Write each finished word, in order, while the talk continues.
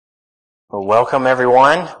Well, welcome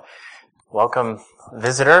everyone. Welcome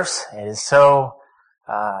visitors. I'm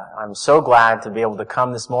so glad to be able to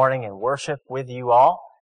come this morning and worship with you all.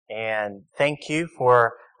 And thank you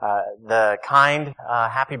for the kind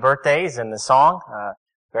happy birthdays and the song.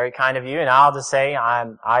 Very kind of you. And I'll just say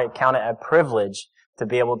I count it a privilege to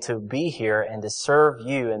be able to be here and to serve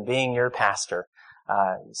you and being your pastor.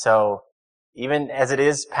 So even as it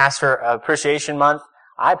is Pastor Appreciation Month,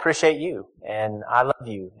 I appreciate you, and I love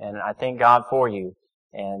you, and I thank God for you,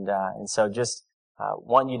 and so just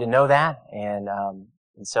want you to know that, and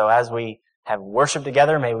so as we have worship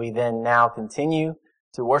together, may we then now continue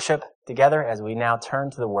to worship together as we now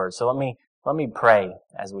turn to the Word. So let me pray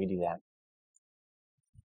as we do that.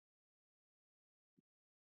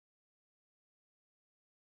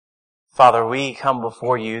 Father, we come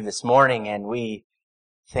before you this morning, and we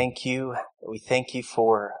thank you. We thank you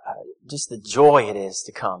for just the joy it is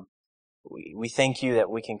to come. We thank you that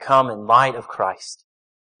we can come in light of Christ.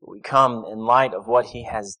 We come in light of what He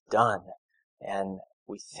has done. And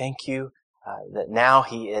we thank you that now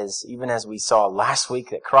He is, even as we saw last week,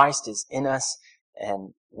 that Christ is in us,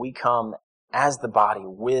 and we come as the body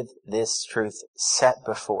with this truth set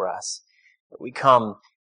before us. We come,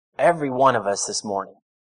 every one of us this morning,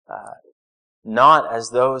 not as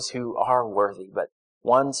those who are worthy, but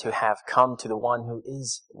ones who have come to the one who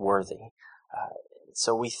is worthy.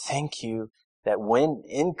 So we thank you that when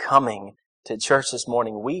in coming to church this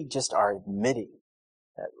morning, we just are admitting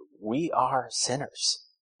that we are sinners,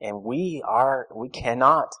 and we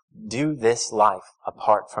cannot do this life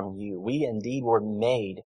apart from you. We indeed were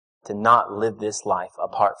made to not live this life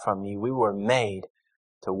apart from you. We were made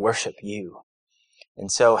to worship you.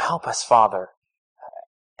 And so help us, Father.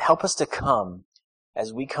 Help us to come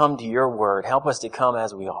as we come to your word. Help us to come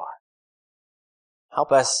as we are.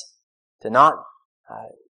 Help us to not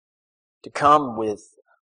to come with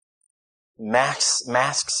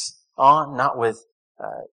masks on, not with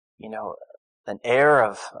an air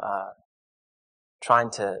of trying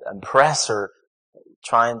to impress or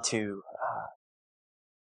trying to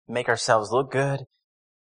make ourselves look good,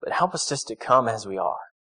 but help us just to come as we are,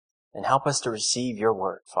 and help us to receive your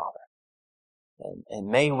word, Father. And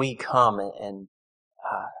may we come and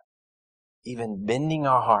even bending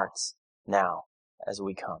our hearts now as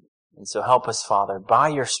we come. And so help us, Father, by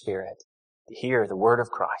your Spirit, to hear the word of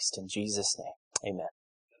Christ. In Jesus' name, amen.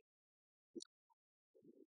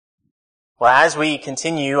 Well, as we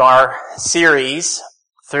continue our series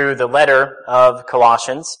through the letter of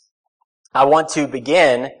Colossians, I want to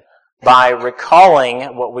begin by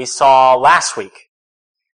recalling what we saw last week.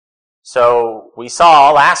 So we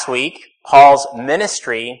saw last week Paul's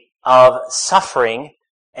ministry of suffering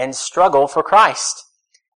and struggle for Christ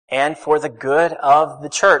and for the good of the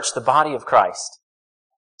church, the body of Christ.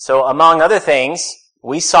 So among other things,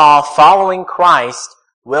 we saw following Christ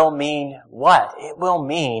will mean what? It will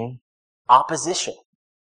mean opposition.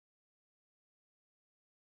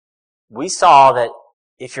 We saw that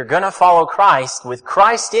if you're going to follow Christ with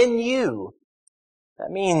Christ in you,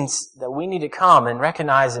 that means that we need to come and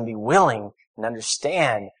recognize and be willing and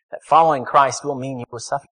understand that following Christ will mean you will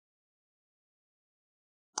suffer.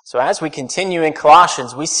 So as we continue in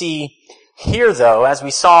Colossians, we see here, though, as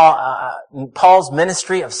we saw Paul's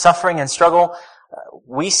ministry of suffering and struggle,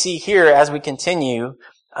 we see here, as we continue,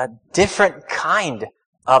 a different kind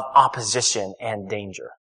of opposition and danger.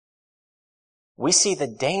 We see the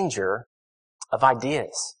danger of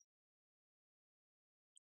ideas.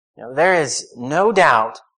 There is no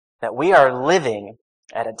doubt that we are living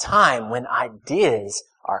at a time when ideas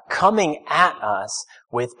are coming at us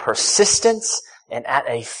with persistence and at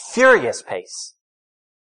a furious pace.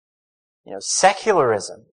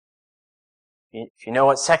 Secularism. If you know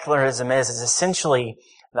what secularism is, it's essentially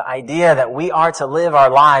the idea that we are to live our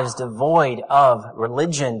lives devoid of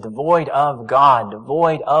religion, devoid of God,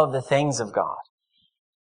 devoid of the things of God.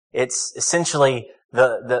 It's essentially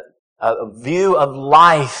the view of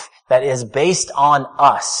life that is based on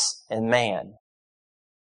us and man.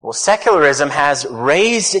 Well, secularism has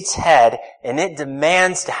raised its head, and it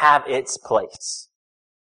demands to have its place.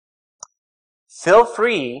 Feel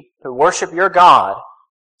free to worship your God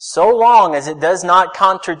so long as it does not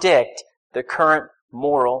contradict the current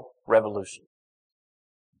moral revolution.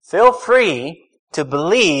 Feel free to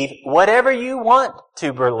believe whatever you want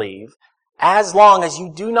to believe as long as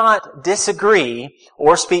you do not disagree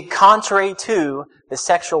or speak contrary to the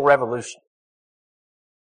sexual revolution.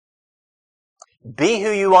 Be who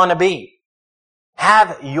you want to be.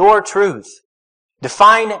 Have your truth.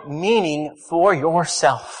 Define meaning for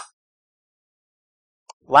yourself.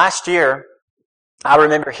 Last year, I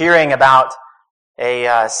remember hearing about a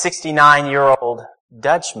 69-year-old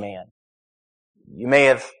Dutch man You may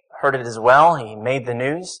have heard it as well. He made the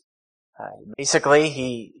news. Basically,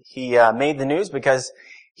 he made the news because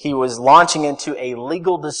he was launching into a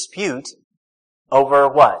legal dispute over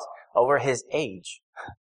what? Over his age.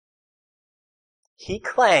 He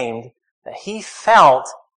claimed that he felt,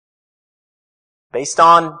 based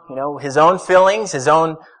on, his own feelings, his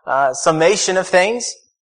own summation of things,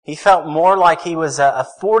 he felt more like he was a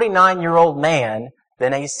 49-year-old man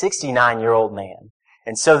than a 69-year-old man.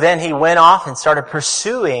 And so then he went off and started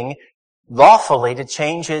pursuing lawfully to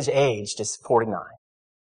change his age to 49.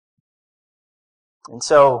 And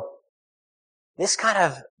so this kind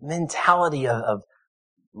of mentality of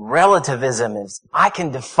relativism is, I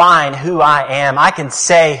can define who I am. I can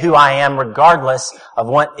say who I am regardless of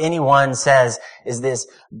what anyone says, is this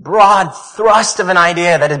broad thrust of an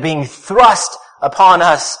idea that is being thrust upon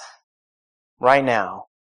us right now.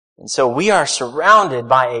 And so we are surrounded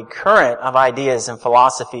by a current of ideas and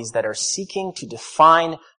philosophies that are seeking to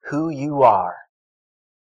define who you are.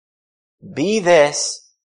 Be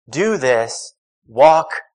this, do this, walk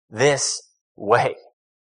this way.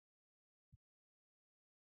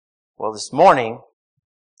 Well, this morning,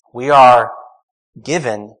 we are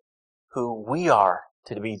given who we are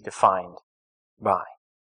to be defined by.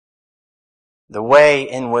 The way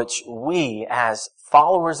in which we, as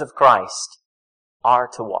followers of Christ, are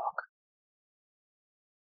to walk.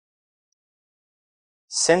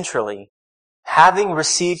 Centrally, having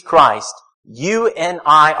received Christ, you and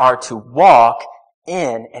I are to walk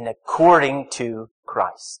in and according to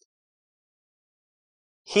Christ.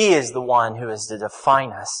 He is the one who is to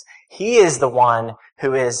define us. He is the one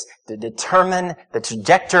who is to determine the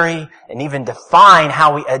trajectory and even define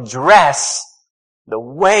how we address the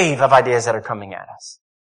wave of ideas that are coming at us.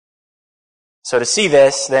 So to see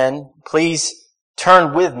this, then, please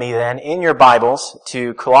turn with me then in your Bibles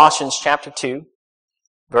to Colossians chapter 2,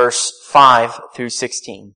 verse 5 through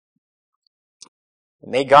 16.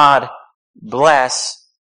 May God bless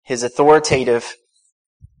His authoritative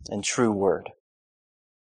and true word.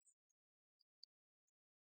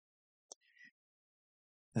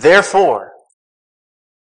 Therefore,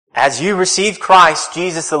 as you receive Christ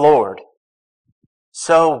Jesus the Lord,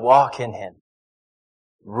 so walk in Him,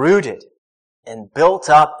 rooted and built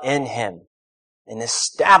up in Him, and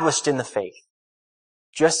established in the faith,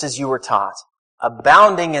 just as you were taught,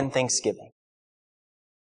 abounding in thanksgiving.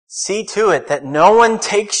 See to it that no one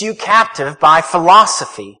takes you captive by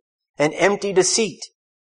philosophy and empty deceit,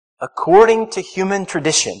 according to human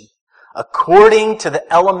tradition, according to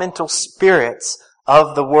the elemental spirits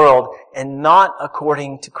of the world, and not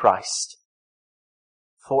according to Christ.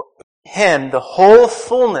 For in Him the whole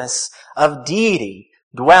fullness of deity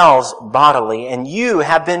dwells bodily, and you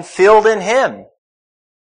have been filled in Him,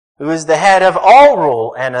 who is the head of all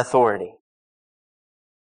rule and authority.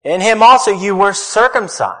 In Him also you were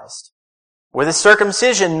circumcised, with a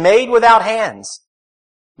circumcision made without hands,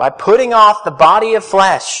 by putting off the body of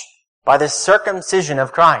flesh by the circumcision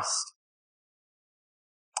of Christ,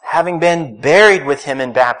 having been buried with Him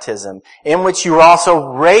in baptism, in which you were also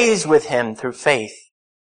raised with Him through faith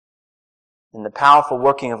in the powerful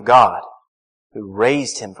working of God, who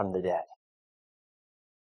raised Him from the dead.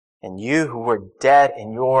 And you who were dead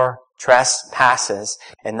in your trespasses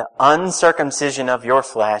and the uncircumcision of your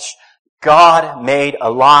flesh, God made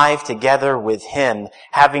alive together with Him,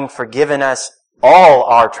 having forgiven us all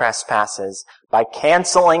our trespasses by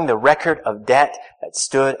canceling the record of debt that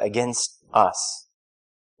stood against us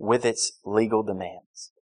with its legal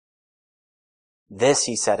demands. This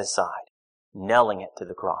He set aside, nailing it to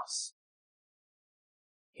the cross.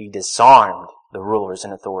 He disarmed the rulers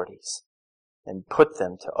and authorities and put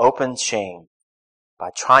them to open shame by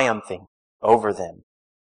triumphing over them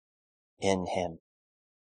in Him.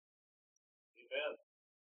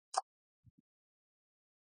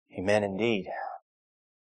 Amen indeed.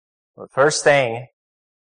 Well, the first thing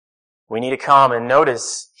we need to come and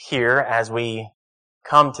notice here as we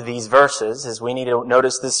come to these verses is we need to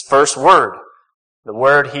notice this first word. The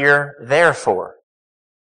word here, therefore.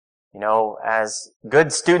 As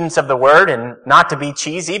good students of the Word, and not to be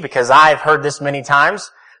cheesy because I've heard this many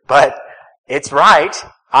times, but it's right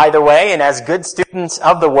either way, and as good students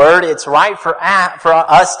of the Word, it's right for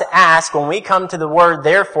us to ask when we come to the word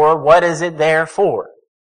therefore, what is it there for?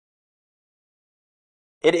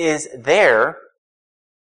 It is there,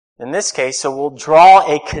 in this case, so we'll draw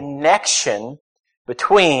a connection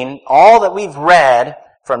between all that we've read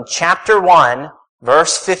from chapter 1,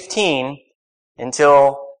 verse 15,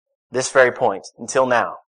 until this very point, until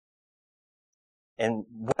now. And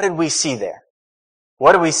what did we see there?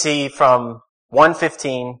 What did we see from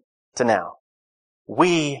 1:15 to now?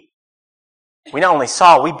 We not only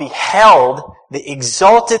saw, we beheld the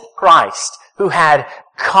exalted Christ who had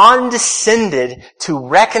condescended to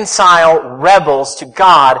reconcile rebels to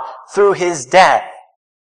God through His death.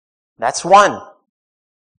 That's one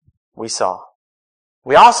we saw.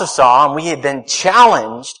 We also saw, and we had been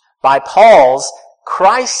challenged by Paul's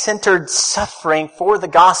Christ-centered suffering for the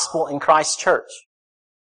gospel in Christ's church.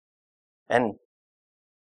 And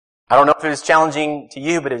I don't know if it was challenging to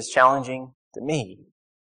you, but it was challenging to me.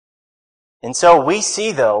 And so we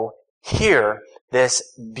see, though, here, this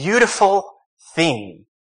beautiful theme,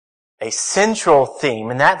 a central theme,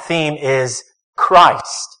 and that theme is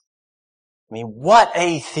Christ. I mean, what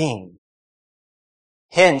a theme.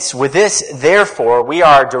 Hence, with this, therefore, we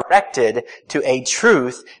are directed to a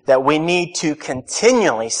truth that we need to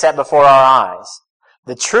continually set before our eyes.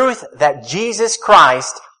 The truth that Jesus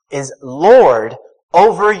Christ is Lord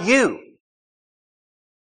over you.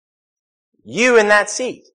 You in that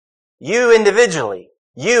seat. You individually.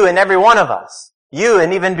 You and every one of us. You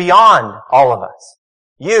and even beyond all of us.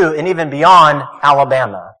 You and even beyond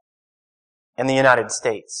Alabama and the United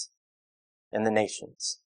States and the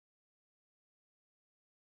nations.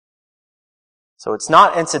 So it's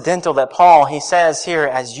not incidental that Paul, he says here,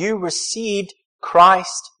 as you received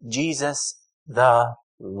Christ Jesus the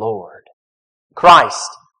Lord. Christ,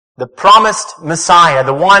 the promised Messiah,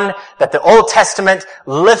 the one that the Old Testament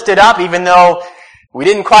lifted up, even though we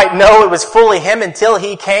didn't quite know it was fully Him until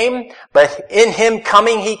He came. But in Him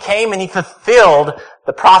coming, He came and He fulfilled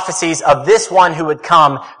the prophecies of this one who would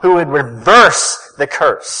come, who would reverse the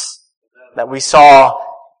curse that we saw,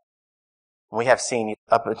 and we have seen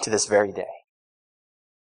up to this very day.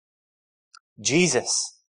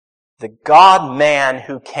 Jesus, the God-man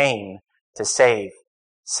who came to save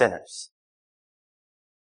sinners.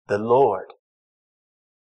 The Lord.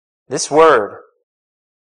 This word,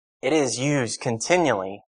 it is used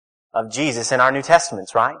continually of Jesus in our New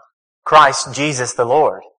Testaments, right? Christ, Jesus, the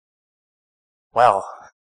Lord. Well,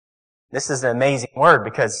 this is an amazing word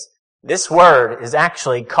because this word is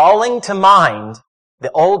actually calling to mind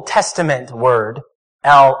the Old Testament word,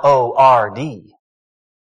 L-O-R-D.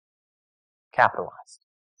 Capitalized.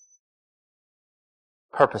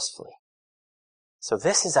 Purposefully. So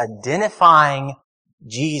this is identifying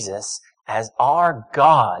Jesus as our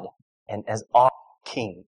God and as our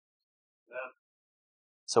King.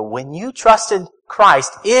 So when you trusted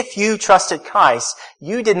Christ, if you trusted Christ,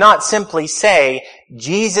 you did not simply say,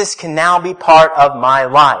 Jesus can now be part of my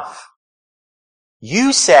life.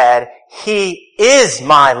 You said, He is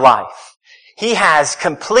my life. He has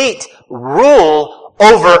complete rule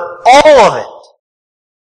over all of it.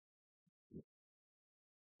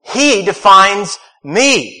 He defines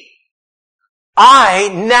me. I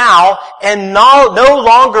now am no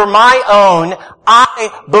longer my own.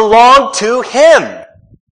 I belong to Him.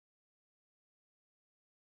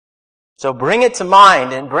 So bring it to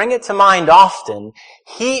mind, and bring it to mind often.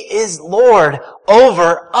 He is Lord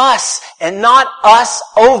over us, and not us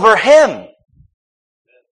over Him.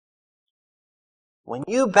 When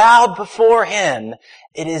you bowed before Him,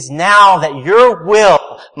 it is now that your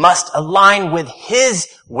will must align with His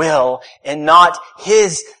will and not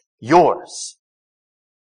yours.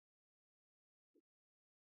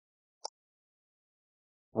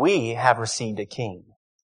 We have received a King.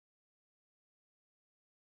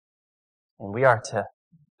 And we are to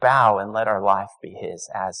bow and let our life be His,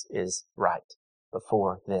 as is right,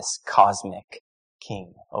 before this cosmic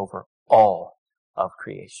King over all of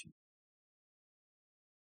creation.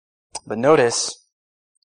 But notice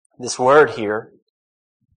this word here,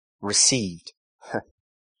 received.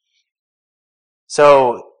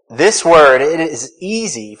 So this word, it is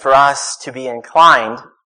easy for us to be inclined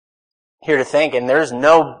here to think, and there's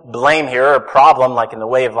no blame here or problem like in the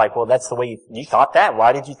way of like, well, that's the way you thought that.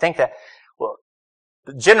 Why did you think that? Well,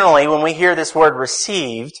 generally when we hear this word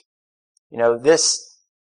received, this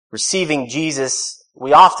receiving Jesus,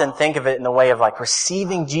 we often think of it in the way of like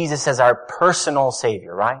receiving Jesus as our personal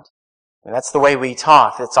Savior, right? And that's the way we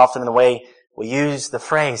talk. That's often the way we use the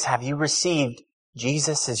phrase, have you received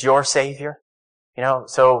Jesus as your Savior?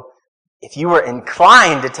 So if you were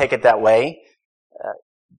inclined to take it that way,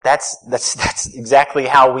 that's exactly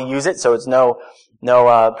how we use it. So it's no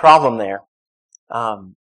problem there.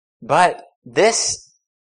 But this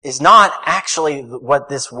is not actually what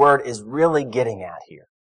this word is really getting at here.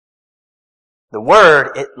 The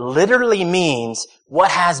word, it literally means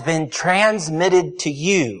what has been transmitted to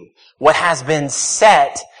you, what has been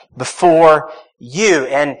set before you.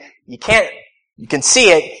 And you can see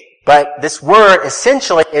it, but this word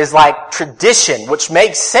essentially is like tradition, which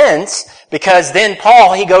makes sense because then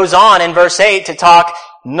Paul, he goes on in verse 8 to talk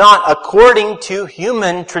not according to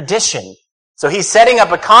human tradition. So he's setting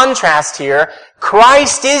up a contrast here.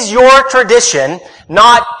 Christ is your tradition,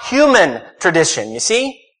 not human tradition. You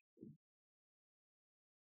see?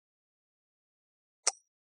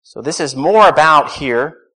 So this is more about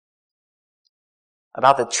here,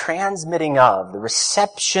 about the transmitting of, the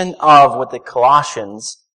reception of what the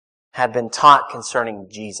Colossians had been taught concerning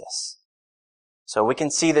Jesus. So we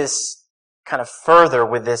can see this kind of further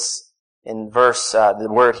with this in the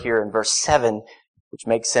word here in verse 7, which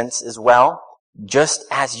makes sense as well. Just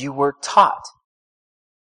as you were taught.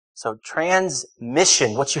 So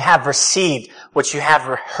transmission, what you have received, what you have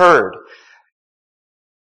heard.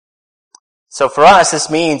 So for us, this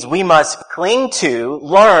means we must cling to,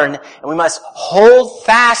 learn, and we must hold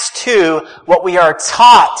fast to what we are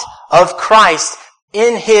taught of Christ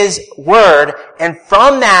in His Word. And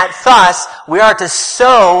from that, thus, we are to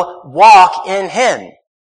so walk in Him.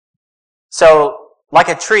 So, like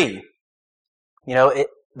a tree,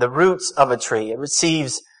 the roots of a tree, it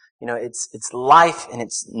receives, its life and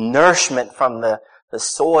its nourishment from the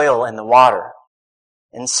soil and the water.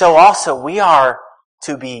 And so also we are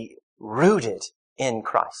to be rooted in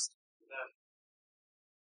Christ.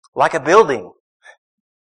 Like a building.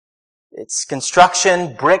 Its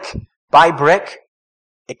construction, brick by brick,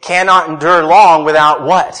 it cannot endure long without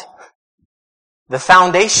what? The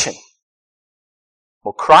foundation.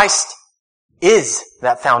 Well, Christ is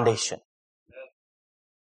that foundation.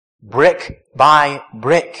 Brick by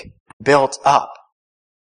brick built up.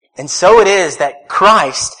 And so it is that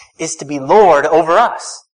Christ is to be Lord over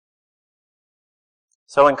us.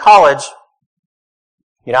 So in college,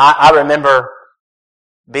 I remember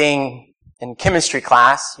being in chemistry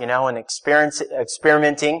class, and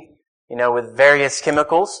experimenting, with various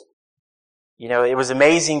chemicals. It was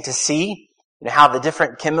amazing to see, how the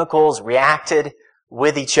different chemicals reacted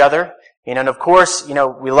with each other. And of course,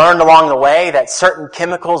 we learned along the way that certain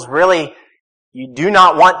chemicals really, you do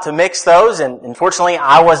not want to mix those. And unfortunately,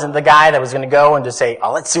 I wasn't the guy that was going to go and just say,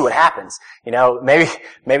 oh, let's see what happens.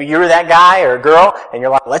 Maybe you were that guy or girl and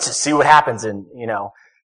you're like, let's just see what happens. And,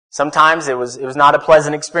 sometimes it was not a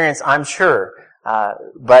pleasant experience, I'm sure.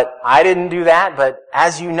 But I didn't do that. But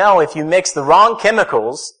as you know, if you mix the wrong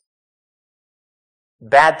chemicals,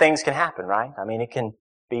 bad things can happen, right? I mean, it can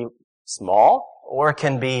be small or it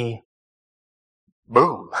can be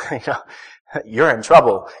boom, you're in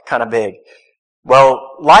trouble, kind of big.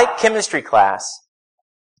 Well, like chemistry class,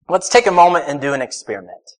 let's take a moment and do an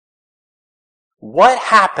experiment. What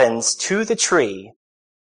happens to the tree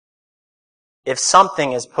if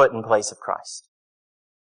something is put in place of Christ?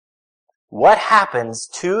 What happens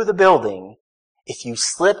to the building if you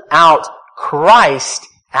slip out Christ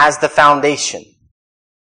as the foundation?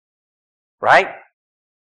 Right?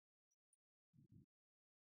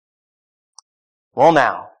 Well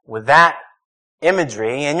now, with that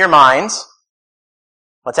imagery in your minds,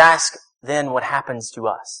 let's ask then what happens to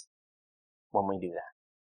us when we do that.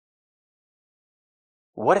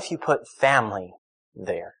 What if you put family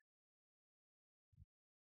there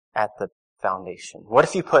at the foundation? What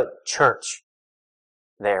if you put church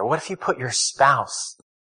there? What if you put your spouse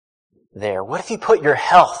there? What if you put your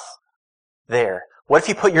health there? What if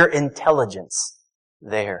you put your intelligence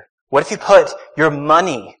there? What if you put your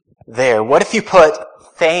money there? What if you put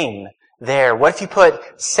fame there? What if you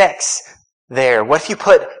put sex there? What if you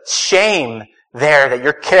put shame there that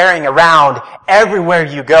you're carrying around everywhere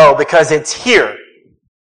you go because it's here?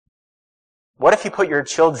 What if you put your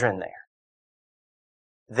children there?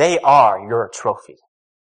 They are your trophy.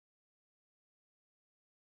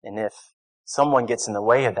 And if someone gets in the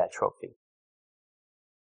way of that trophy,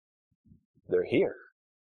 they're here.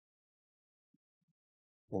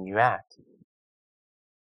 Then you act.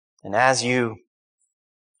 And as you,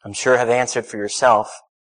 I'm sure, have answered for yourself,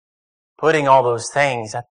 putting all those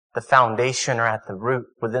things at the foundation or at the root,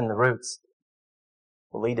 within the roots,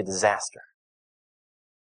 will lead to disaster.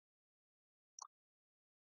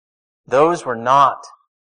 Those were not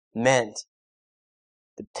meant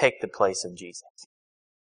to take the place of Jesus.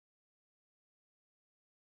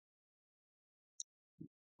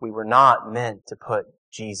 We were not meant to put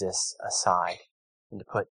Jesus aside and to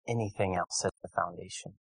put anything else at the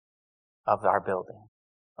foundation of our building,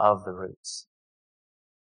 of the roots.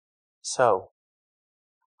 So,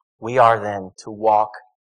 we are then to walk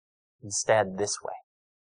instead this way,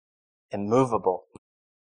 immovable,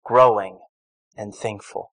 growing, and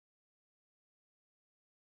thankful.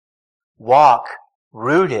 Walk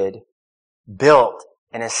rooted, built,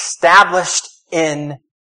 and established in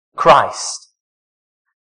Christ.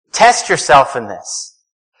 Test yourself in this.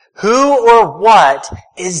 Who or what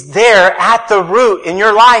is there at the root in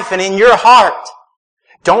your life and in your heart?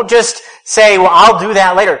 Don't just say, well, I'll do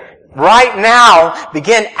that later. right now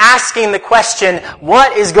begin asking the question,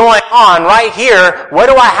 what is going on right here? What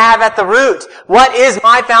do I have at the root? What is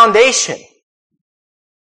my foundation?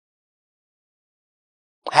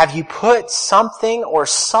 Have you put something or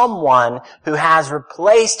someone who has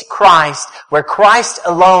replaced Christ where Christ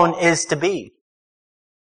alone is to be?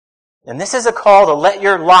 And this is a call to let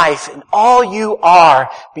your life and all you are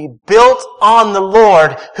be built on the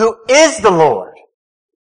Lord who is the Lord.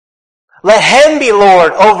 Let Him be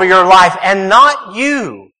Lord over your life and not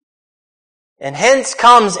you. And hence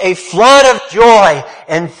comes a flood of joy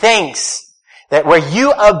and thanks that where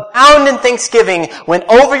you abound in thanksgiving when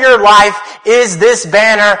over your life is this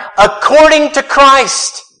banner according to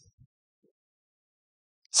Christ.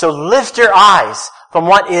 So lift your eyes from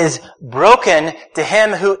what is broken to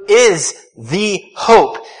Him who is the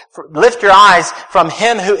hope. Lift your eyes from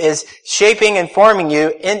Him who is shaping and forming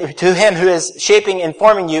you to Him who is shaping and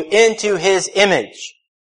forming you into His image.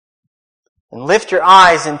 And lift your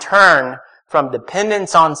eyes and turn from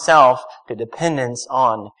dependence on self to dependence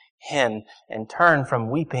on Him, and turn from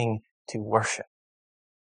weeping to worship.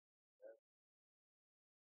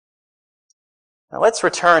 Now let's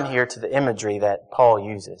return here to the imagery that Paul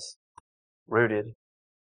uses. Rooted,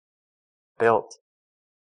 built.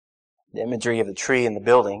 The imagery of the tree and the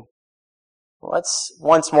building. Let's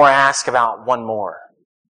once more ask about one more.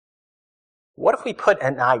 What if we put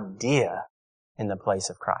an idea in the place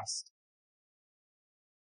of Christ?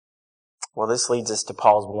 Well, this leads us to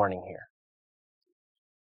Paul's warning here.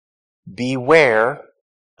 Beware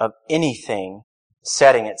of anything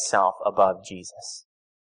setting itself above Jesus.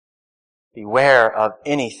 Beware of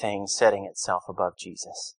anything setting itself above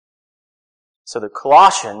Jesus. So the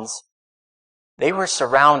Colossians, they were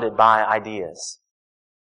surrounded by ideas.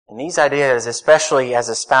 And these ideas, especially as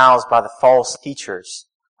espoused by the false teachers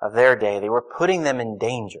of their day, they were putting them in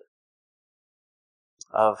danger.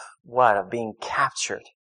 Of what? Of being captured.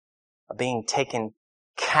 Of being taken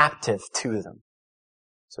captive to them.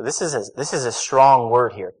 So this is a strong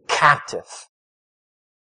word here. Captive.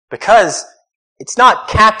 Because it's not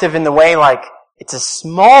captive in the way like it's a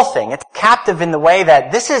small thing. It's captive in the way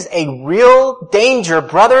that this is a real danger,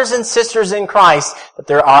 brothers and sisters in Christ, that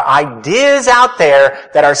there are ideas out there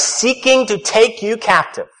that are seeking to take you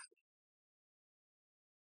captive.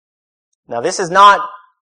 Now this is not,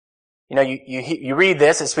 you read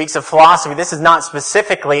this, it speaks of philosophy. This is not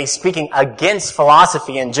specifically speaking against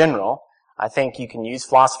philosophy in general. I think you can use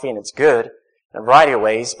philosophy and it's good in a variety of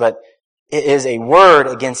ways, but it is a word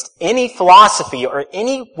against any philosophy or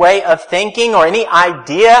any way of thinking or any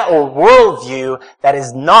idea or worldview that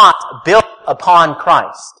is not built upon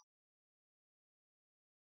Christ.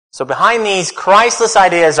 So behind these Christless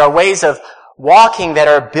ideas are ways of walking that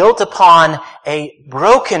are built upon a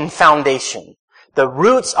broken foundation. The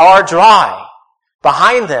roots are dry.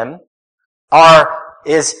 Behind them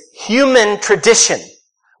is human tradition.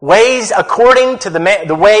 Ways according to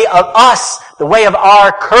the way of us, the way of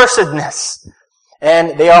our cursedness.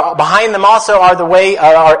 And behind them also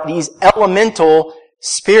are these elemental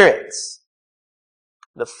spirits.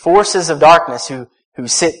 The forces of darkness who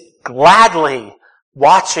sit gladly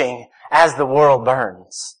watching as the world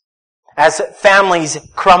burns. As families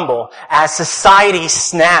crumble, as society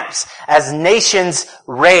snaps, as nations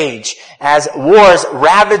rage, as wars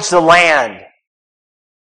ravage the land.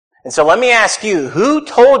 And so let me ask you, who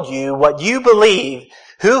told you what you believe?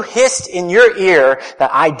 Who hissed in your ear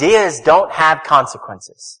that ideas don't have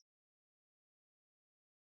consequences?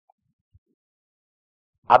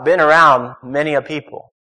 I've been around many a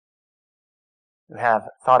people who have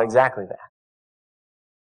thought exactly that.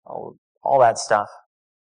 All that stuff,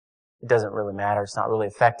 it doesn't really matter. It's not really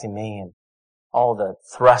affecting me. And all the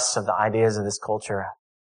thrusts of the ideas of this culture,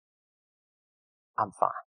 I'm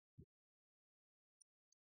fine.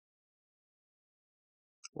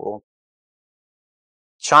 Well,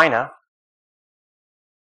 China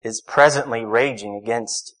is presently raging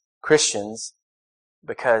against Christians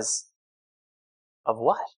because of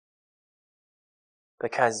what?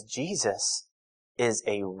 Because Jesus is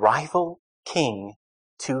a rival king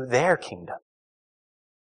to their kingdom.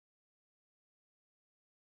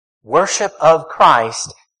 Worship of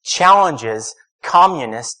Christ challenges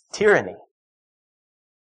communist tyranny.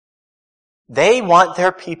 They want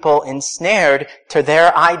their people ensnared to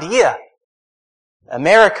their idea.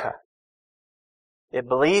 America, it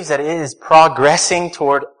believes that it is progressing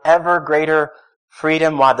toward ever greater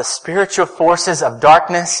freedom, while the spiritual forces of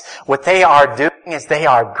darkness, what they are doing is they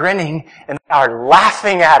are grinning and they are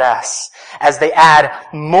laughing at us as they add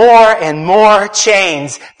more and more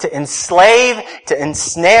chains to enslave, to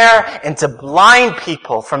ensnare, and to blind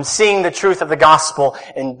people from seeing the truth of the gospel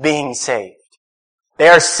and being saved. They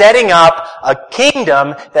are setting up a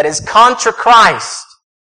kingdom that is contra Christ.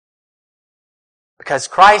 Because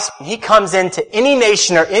Christ, when He comes into any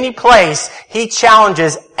nation or any place, He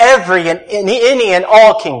challenges any and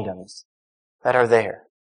all kingdoms that are there.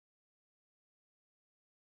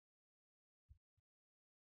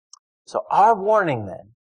 So our warning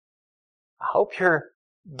then, I hope you're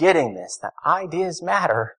getting this, that ideas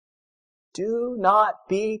matter. Do not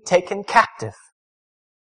be taken captive.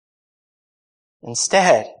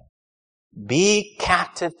 Instead, be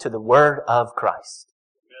captive to the Word of Christ.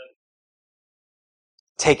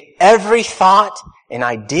 Take every thought and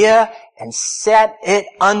idea and set it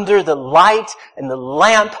under the light and the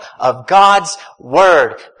lamp of God's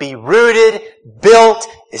Word. Be rooted, built,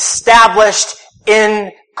 established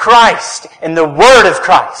in Christ, in the Word of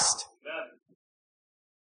Christ.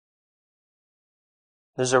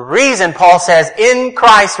 There's a reason Paul says, in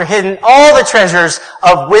Christ are hidden all the treasures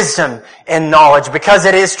of wisdom and knowledge, because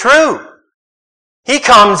it is true. He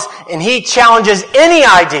comes and He challenges any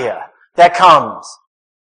idea that comes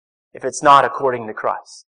if it's not according to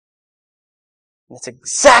Christ. And it's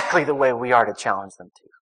exactly the way we are to challenge them too.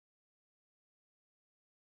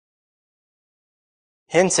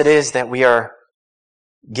 Hence it is that we are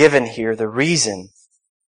given here the reason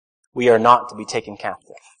we are not to be taken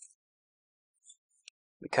captive.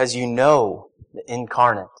 Because you know the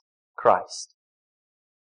incarnate Christ.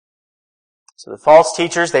 So the false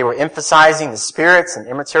teachers, they were emphasizing the spirits and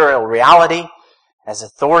immaterial reality as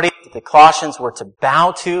authority that the Colossians were to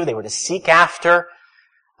bow to, they were to seek after,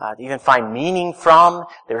 to even find meaning from,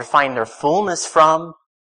 they were to find their fullness from.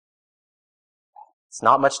 It's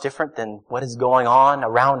not much different than what is going on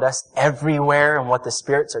around us everywhere and what the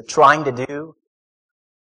spirits are trying to do.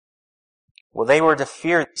 Well, they were to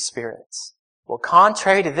fear the spirits. Well,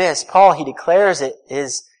 contrary to this, Paul, he declares it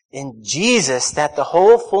is in Jesus that the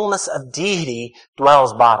whole fullness of deity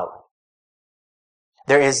dwells bodily.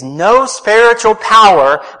 There is no spiritual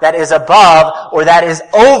power that is above or that is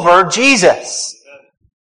over Jesus.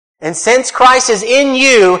 And since Christ is in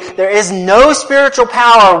you, there is no spiritual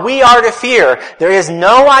power we are to fear. There is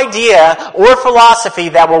no idea or philosophy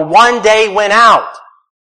that will one day win out.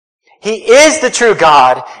 He is the true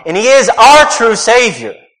God, and He is our true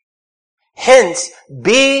Savior. Hence,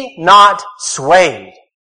 be not swayed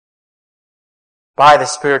by the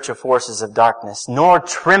spiritual forces of darkness, nor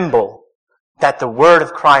tremble that the word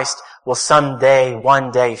of Christ will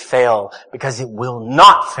one day fail, because it will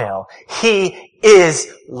not fail. He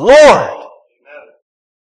is Lord.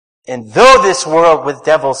 And though this world with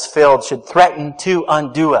devils filled should threaten to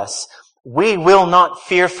undo us, we will not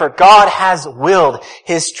fear, for God has willed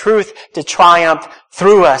His truth to triumph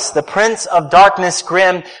through us. The prince of darkness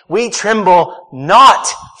grim, we tremble not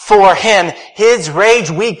for him. His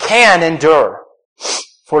rage we can endure.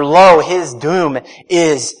 For lo, his doom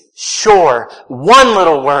is sure. One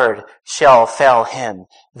little word shall fell him.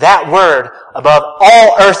 That word above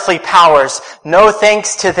all earthly powers, no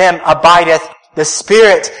thanks to them abideth. The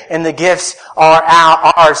Spirit and the gifts are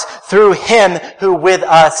ours through Him who with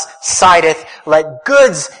us sideth. Let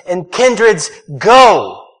goods and kindreds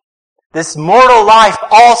go. This mortal life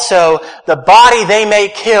also, the body they may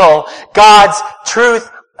kill. God's truth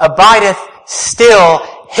abideth still.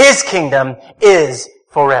 His kingdom is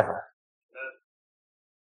forever.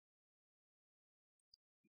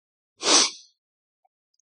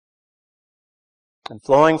 And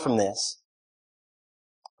flowing from this,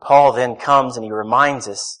 Paul then comes and he reminds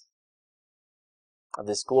us of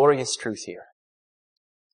this glorious truth here.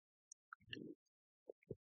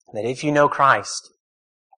 That if you know Christ,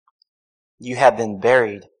 you have been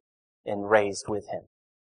buried and raised with Him.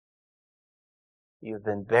 You have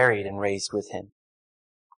been buried and raised with Him.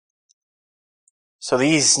 So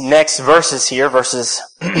these next verses here, verses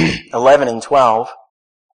 11 and 12,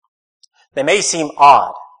 they may seem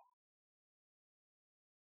odd.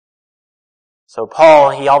 So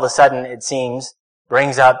Paul, he all of a sudden, it seems,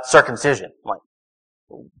 brings up circumcision. Like,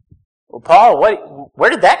 well, Paul, where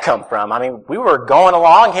did that come from? I mean, we were going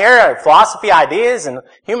along here, philosophy, ideas, and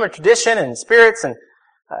human tradition, and spirits, and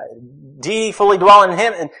deity fully dwelling in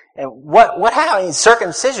Him. And what happened?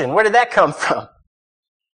 Circumcision, where did that come from?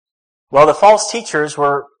 Well, the false teachers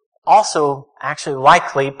were also actually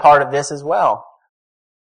likely part of this as well.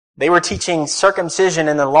 They were teaching circumcision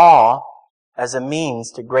in the law as a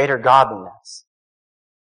means to greater godliness.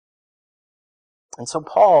 And so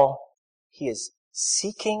Paul, he is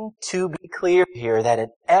seeking to be clear here that at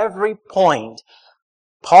every point,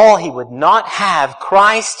 Paul, he would not have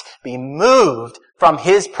Christ be moved from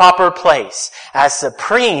His proper place as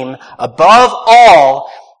supreme above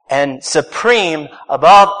all and supreme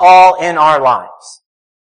above all in our lives.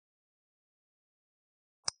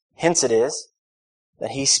 hence it is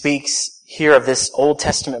that he speaks here of this Old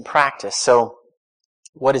Testament practice. So,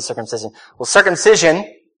 what is circumcision? Well, circumcision,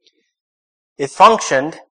 it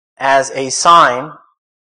functioned as a sign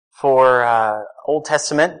for in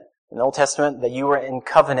the Old Testament, that you were in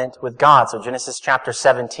covenant with God. So Genesis chapter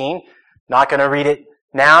 17, not going to read it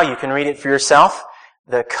now, you can read it for yourself.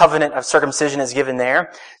 The covenant of circumcision is given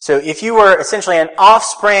there. So if you were essentially an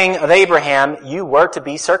offspring of Abraham, you were to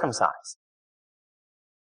be circumcised.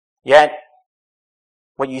 Yet,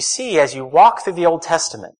 what you see as you walk through the Old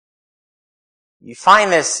Testament, you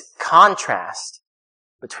find this contrast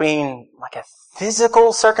between like a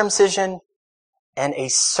physical circumcision and a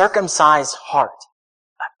circumcised heart.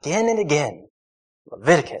 Again and again.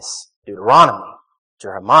 Leviticus, Deuteronomy,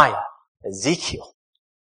 Jeremiah, Ezekiel.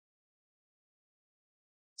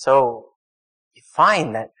 So, you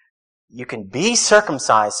find that you can be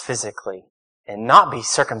circumcised physically and not be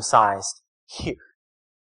circumcised here.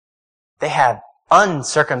 They have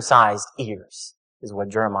uncircumcised ears, is what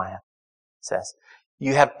Jeremiah says.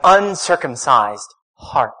 You have uncircumcised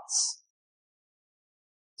hearts.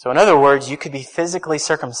 So in other words, you could be physically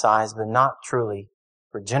circumcised but not truly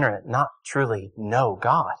regenerate, not truly know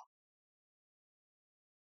God.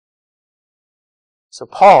 So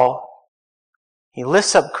Paul, he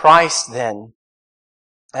lifts up Christ then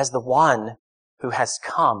as the one who has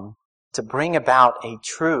come to bring about a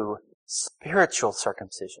true spiritual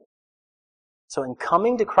circumcision. So in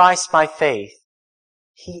coming to Christ by faith,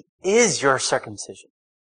 He is your circumcision.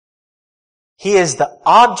 He is the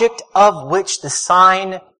object of which the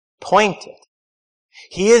sign pointed.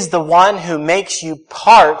 He is the one who makes you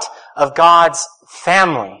part of God's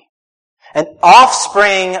family, an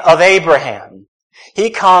offspring of Abraham. He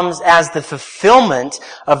comes as the fulfillment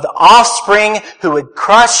of the offspring who would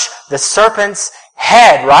crush the serpent's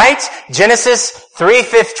head, right? Genesis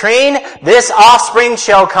 3:15, this offspring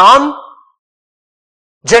shall come.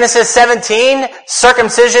 Genesis 17,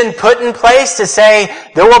 circumcision put in place to say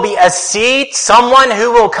there will be a seed, someone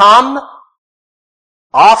who will come,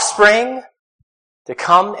 offspring, to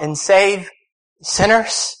come and save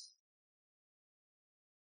sinners.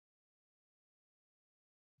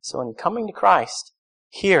 So in coming to Christ,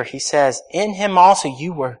 here he says, in Him also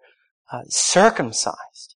you were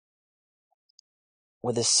circumcised,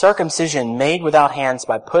 with a circumcision made without hands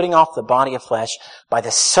by putting off the body of flesh by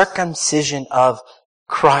the circumcision of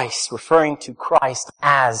Christ, referring to Christ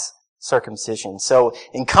as circumcision. So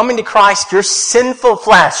in coming to Christ, your sinful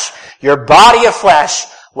flesh, your body of flesh,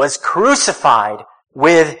 was crucified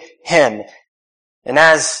with Him. And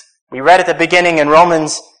as we read at the beginning in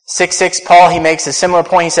Romans 6:6, Paul, he makes a similar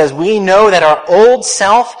point. He says, we know that our old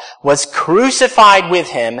self was crucified with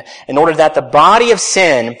Him in order that the body of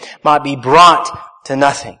sin might be brought to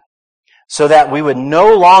nothing, so that we would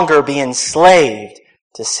no longer be enslaved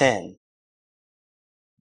to sin.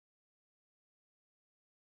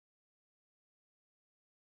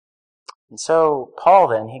 And so Paul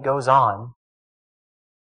then, he goes on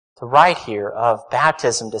to write here of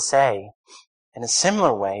baptism to say, in a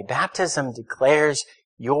similar way, baptism declares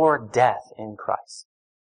your death in Christ.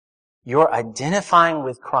 You're identifying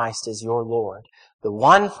with Christ as your Lord, the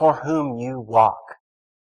one for whom you walk.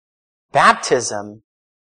 Baptism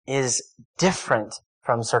is different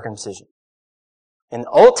from circumcision. In the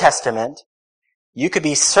Old Testament, you could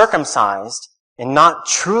be circumcised and not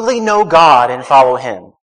truly know God and follow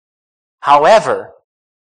Him. However,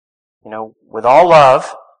 with all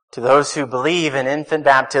love to those who believe in infant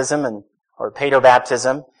baptism or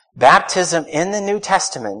paedobaptism, baptism in the New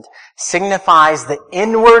Testament signifies the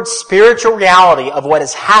inward spiritual reality of what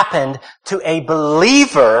has happened to a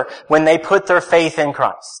believer when they put their faith in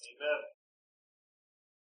Christ. Amen.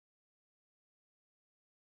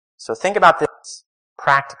 So think about this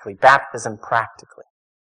practically, baptism practically.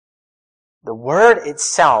 The word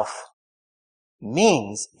itself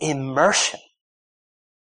means immersion.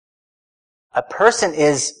 A person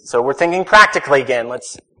is, so we're thinking practically again,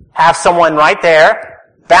 let's have someone right there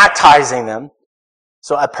baptizing them.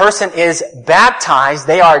 So a person is baptized,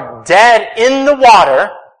 they are dead in the water,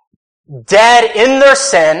 dead in their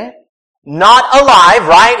sin, not alive,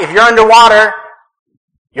 right? If you're underwater,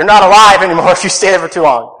 you're not alive anymore if you stay there for too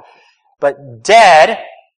long. But dead,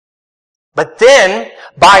 but then,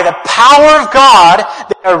 by the power of God,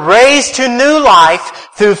 they are raised to new life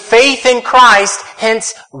through faith in Christ,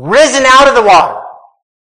 hence risen out of the water.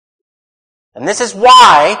 And this is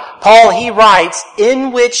why Paul, he writes,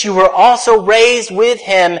 in which you were also raised with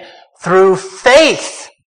Him through faith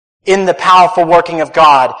in the powerful working of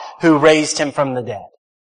God who raised Him from the dead.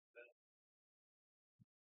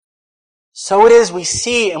 so it is we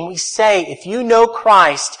see and we say, if you know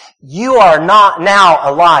Christ, you are not now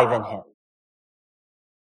alive in Him.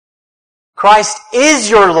 Christ is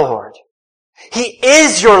your Lord. He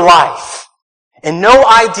is your life. And no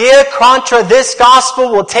idea contra this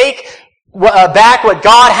gospel will take back what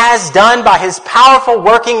God has done by His powerful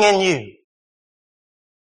working in you.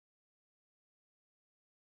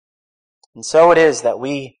 And so it is that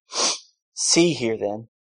we see here then,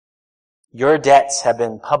 your debts have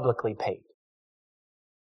been publicly paid.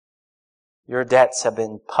 Your debts have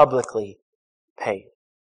been publicly paid.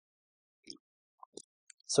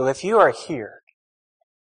 So if you are here,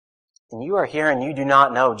 and you do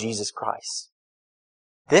not know Jesus Christ,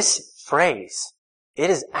 this phrase, it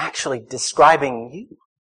is actually describing you.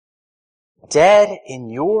 Dead in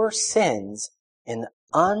your sins in the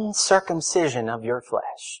uncircumcision of your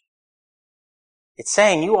flesh. It's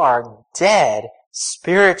saying you are dead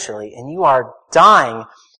spiritually and you are dying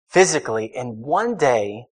physically, and one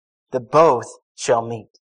day the both shall meet.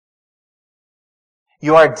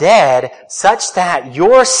 You are dead such that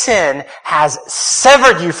your sin has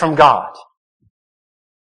severed you from God.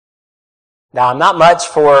 Now, I'm not much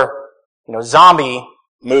for, zombie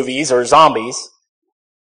movies or zombies.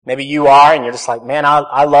 Maybe you are and you're just like, man,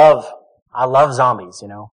 I love zombies,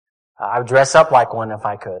 I would dress up like one if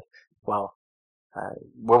I could. Well,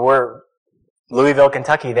 where we're Louisville,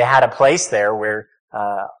 Kentucky, they had a place there where,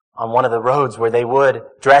 on one of the roads where they would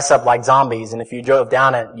dress up like zombies, and if you drove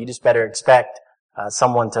down it, you just better expect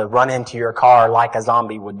someone to run into your car like a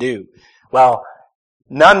zombie would do. Well,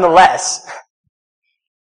 nonetheless,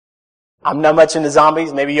 I'm not much into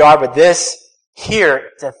zombies, maybe you are, but this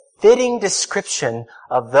here, it's a fitting description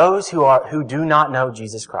of those who do not know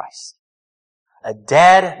Jesus Christ. A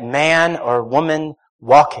dead man or woman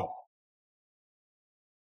walking.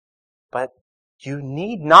 But you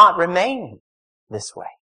need not remain this way.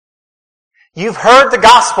 You've heard the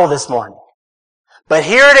gospel this morning. But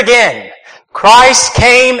hear it again. Christ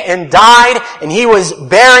came and died and He was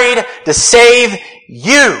buried to save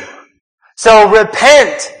you. So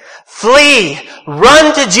repent, flee,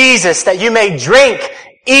 run to Jesus that you may drink,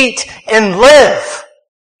 eat, and live.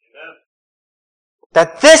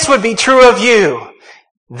 That this would be true of you.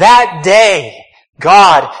 That day,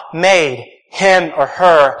 God made him or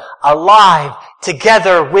her alive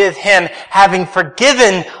together with Him, having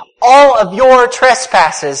forgiven all of your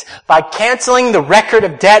trespasses by canceling the record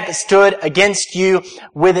of debt that stood against you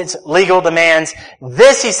with its legal demands.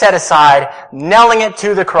 This He set aside, nailing it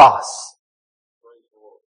to the cross.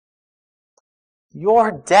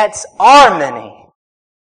 Your debts are many,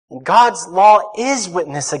 and God's law is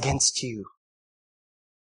witness against you.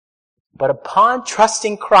 But upon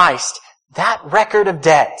trusting Christ, that record of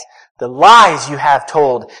debt, the lies you have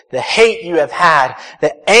told, the hate you have had,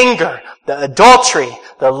 the anger, the adultery,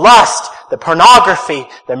 the lust, the pornography,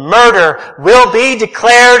 the murder will be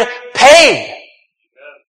declared paid.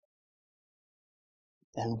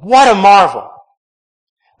 And what a marvel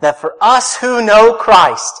that for us who know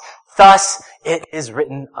Christ, thus it is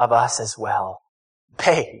written of us as well,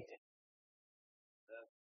 paid.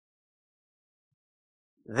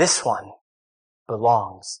 This one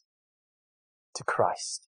belongs to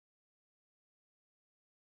Christ.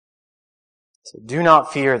 So do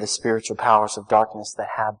not fear the spiritual powers of darkness that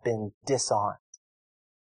have been disarmed.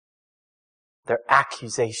 Their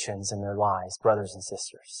accusations and their lies, brothers and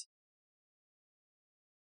sisters.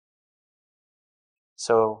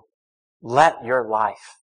 So let your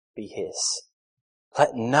life be His.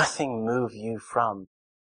 Let nothing move you from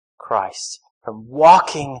Christ, from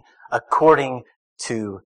walking according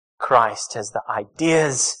to Christ. As the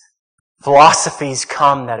ideas, philosophies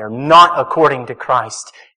come that are not according to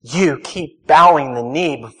Christ, you keep bowing the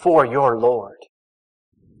knee before your Lord.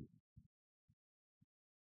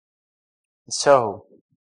 And so,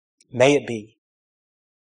 may it be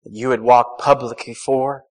that you would walk publicly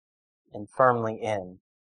for and firmly in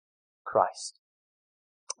Christ.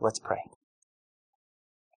 Let's pray.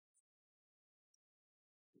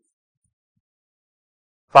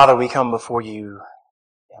 Father, we come before you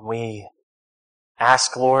and we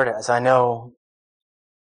ask, Lord, as I know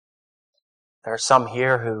there are some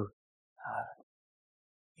here who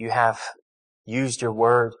you have used your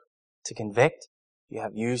word to convict. You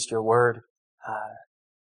have used your word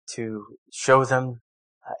to show them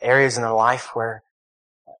areas in their life where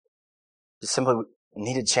they simply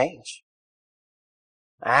needed change.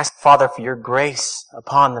 I ask, Father, for your grace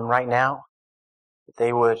upon them right now, that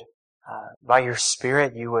they would, by your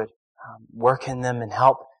Spirit, you would work in them and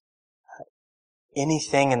help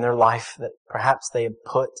anything in their life that perhaps they have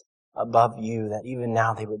put above you, that even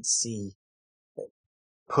now they would see that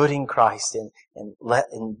putting Christ in and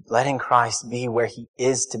letting Christ be where He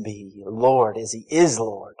is to be, Lord, as He is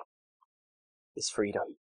Lord, is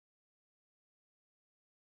freedom.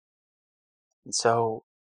 And so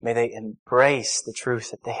may they embrace the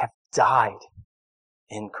truth that they have died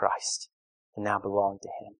in Christ and now belong to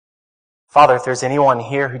Him. Father, if there's anyone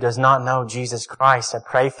here who does not know Jesus Christ, I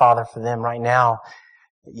pray, Father, for them right now,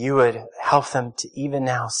 that you would help them to even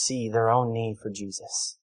now see their own need for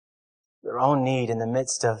Jesus. Their own need in the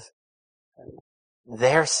midst of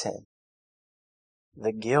their sin.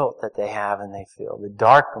 The guilt that they have and they feel. The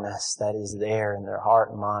darkness that is there in their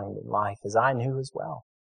heart and mind and life, as I knew as well.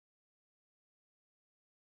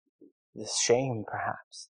 The shame,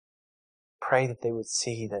 perhaps. Pray that they would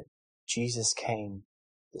see that Jesus came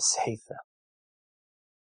to save them.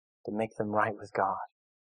 To make them right with God.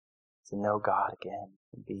 To know God again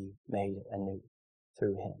and be made anew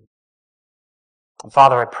through Him. And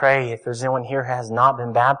Father, I pray if there's anyone here who has not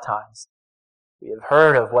been baptized, we have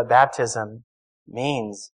heard of what baptism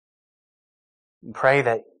means. And pray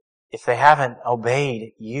that if they haven't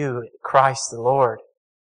obeyed you, Christ the Lord,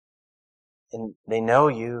 and they know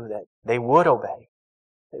you, that they would obey.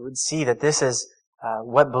 They would see that this is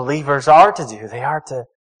what believers are to do. They are to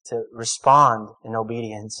respond in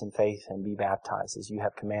obedience and faith and be baptized as you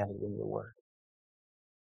have commanded in your word.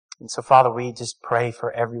 And so, Father, we just pray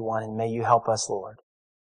for everyone, and may you help us, Lord,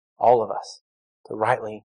 all of us, to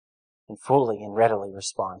rightly and fully and readily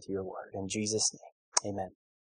respond to your word. In Jesus' name, amen.